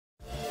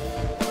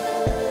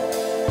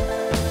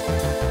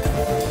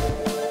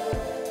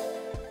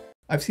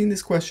I've seen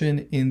this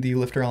question in the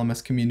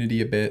LifterLMS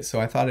community a bit, so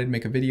I thought I'd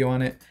make a video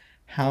on it,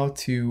 how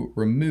to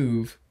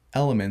remove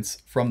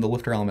elements from the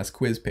LifterLMS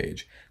quiz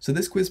page. So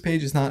this quiz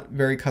page is not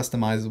very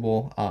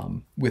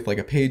customizable with like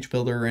a page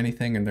builder or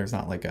anything, and there's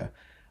not like a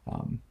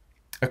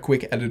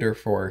quick editor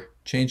for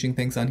changing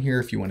things on here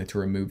if you wanted to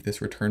remove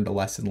this return to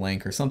lesson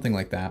link or something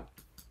like that,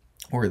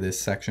 or this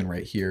section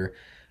right here.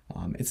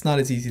 It's not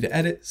as easy to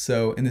edit,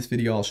 so in this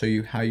video I'll show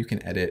you how you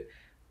can edit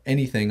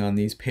anything on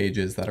these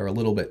pages that are a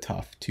little bit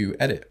tough to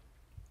edit.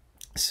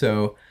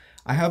 So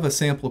I have a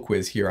sample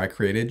quiz here I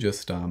created,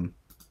 just a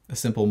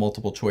simple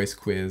multiple choice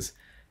quiz,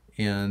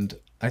 and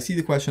I see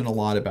the question a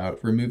lot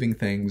about removing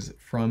things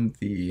from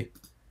the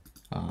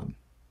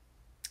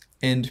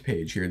end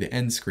page here, the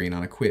end screen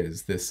on a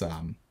quiz. This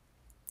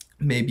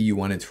maybe you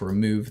wanted to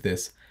remove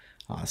this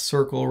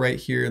circle right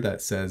here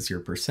that says your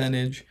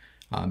percentage.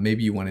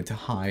 Maybe you wanted to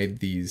hide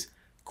these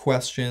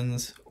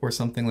questions or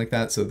something like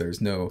that, so there's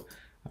no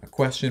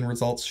question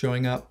results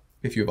showing up.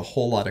 If you have a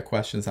whole lot of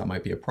questions, that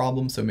might be a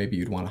problem, so maybe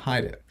you'd want to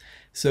hide it.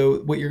 So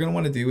what you're going to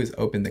want to do is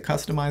open the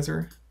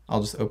customizer. I'll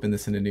just open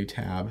this in a new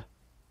tab,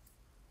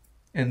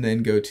 and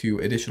then go to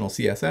additional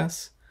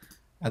CSS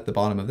at the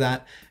bottom of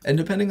that. And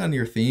depending on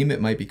your theme,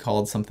 it might be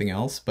called something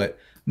else, but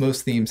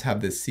most themes have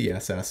this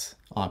CSS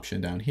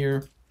option down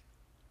here,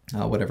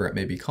 whatever it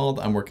may be called.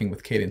 I'm working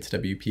with Cadence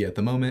WP at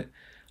the moment,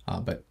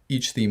 but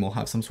each theme will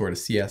have some sort of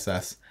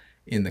CSS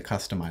in the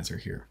customizer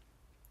here.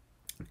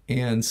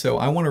 And so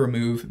I want to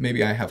remove,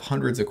 maybe I have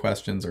hundreds of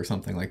questions or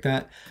something like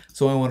that,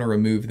 so I want to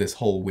remove this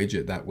whole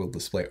widget that will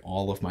display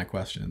all of my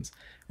questions.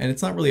 And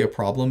it's not really a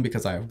problem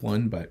because I have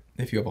one, but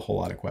if you have a whole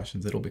lot of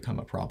questions, it'll become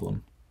a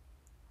problem.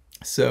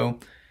 So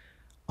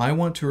I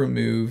want to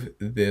remove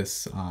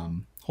this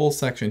whole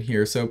section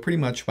here. So pretty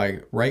much by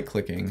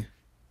right-clicking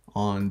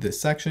on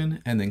this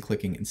section and then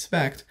clicking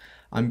inspect,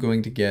 I'm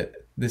going to get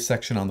this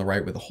section on the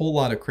right with a whole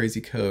lot of crazy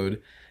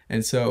code.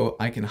 And so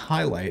I can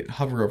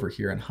hover over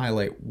here and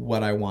highlight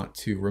what I want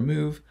to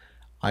remove.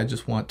 I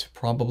just want to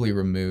probably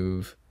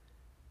remove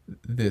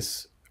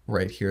this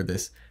right here,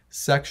 this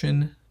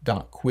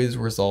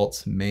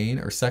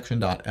section.quizResults_main, or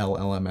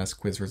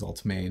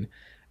section.llms_quizResults_main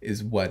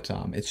is what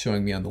it's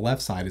showing me on the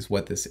left side, is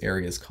what this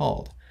area is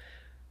called.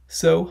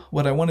 So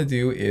what I want to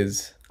do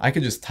is I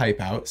could just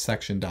type out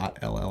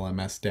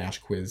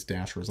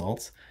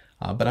section.llms-quiz-results,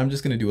 but I'm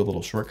just going to do a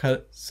little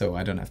shortcut so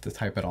I don't have to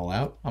type it all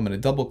out. I'm going to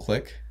double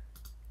click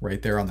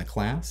right there on the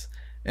class,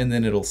 and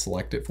then it'll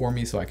select it for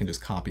me so I can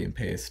just copy and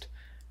paste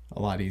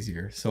a lot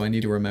easier. So I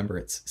need to remember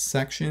it's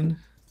section.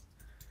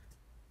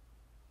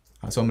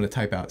 So I'm going to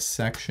type out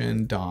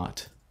section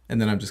dot, and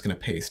then I'm just going to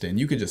paste in.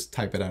 You could just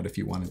type it out if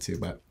you wanted to,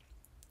 but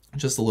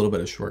just a little bit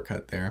of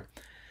shortcut there.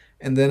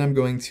 And then I'm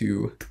going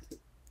to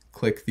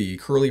click the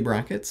curly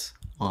brackets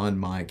on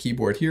my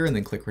keyboard here and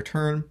then click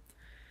return.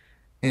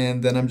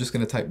 And then I'm just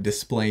going to type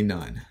display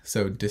none.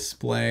 So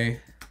display :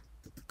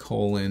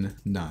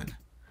 none.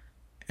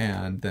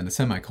 And then a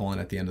semicolon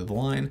at the end of the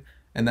line,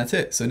 and that's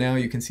it. So now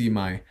you can see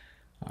my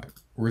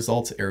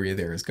results area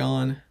there is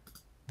gone.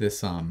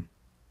 This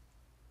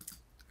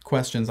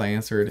questions I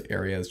answered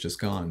area is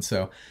just gone.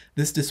 So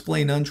this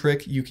display none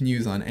trick you can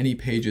use on any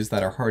pages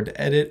that are hard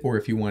to edit, or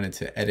if you wanted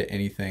to edit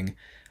anything.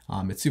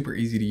 It's super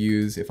easy to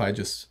use. If I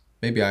just,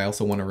 maybe I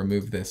also want to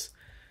remove this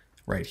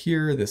right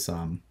here, this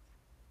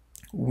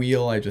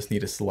wheel, I just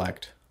need to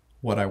select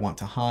what I want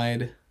to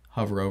hide,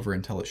 hover over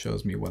until it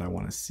shows me what I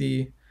want to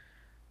see.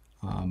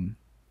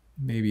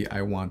 Maybe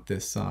I want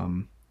this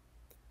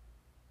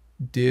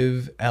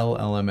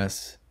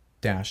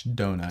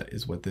div.llms-donut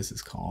is what this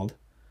is called.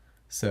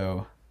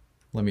 So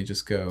let me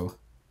just go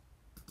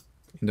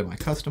into my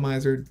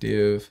customizer,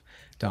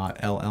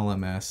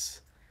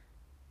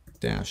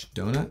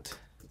 div.llms-donut,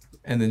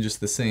 and then just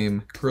the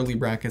same curly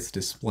brackets,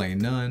 display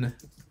none.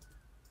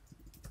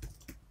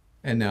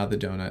 And now the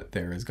donut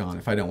there is gone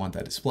if I don't want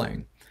that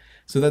displaying.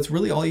 So that's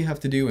really all you have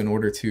to do in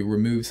order to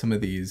remove some of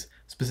these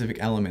specific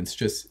elements.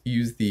 Just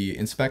use the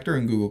inspector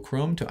in Google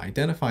Chrome to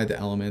identify the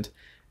element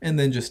and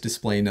then just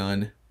display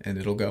none and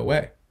it'll go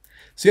away.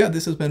 So yeah,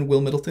 this has been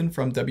Will Middleton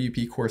from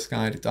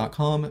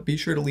WPCourseGuide.com. Be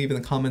sure to leave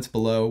in the comments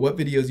below what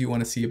videos you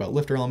want to see about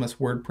LifterLMS,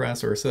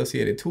 WordPress, or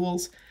associated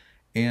tools.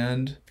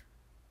 And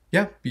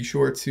yeah, be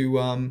sure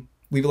to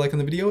leave a like on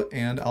the video,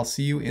 and I'll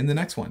see you in the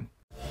next one.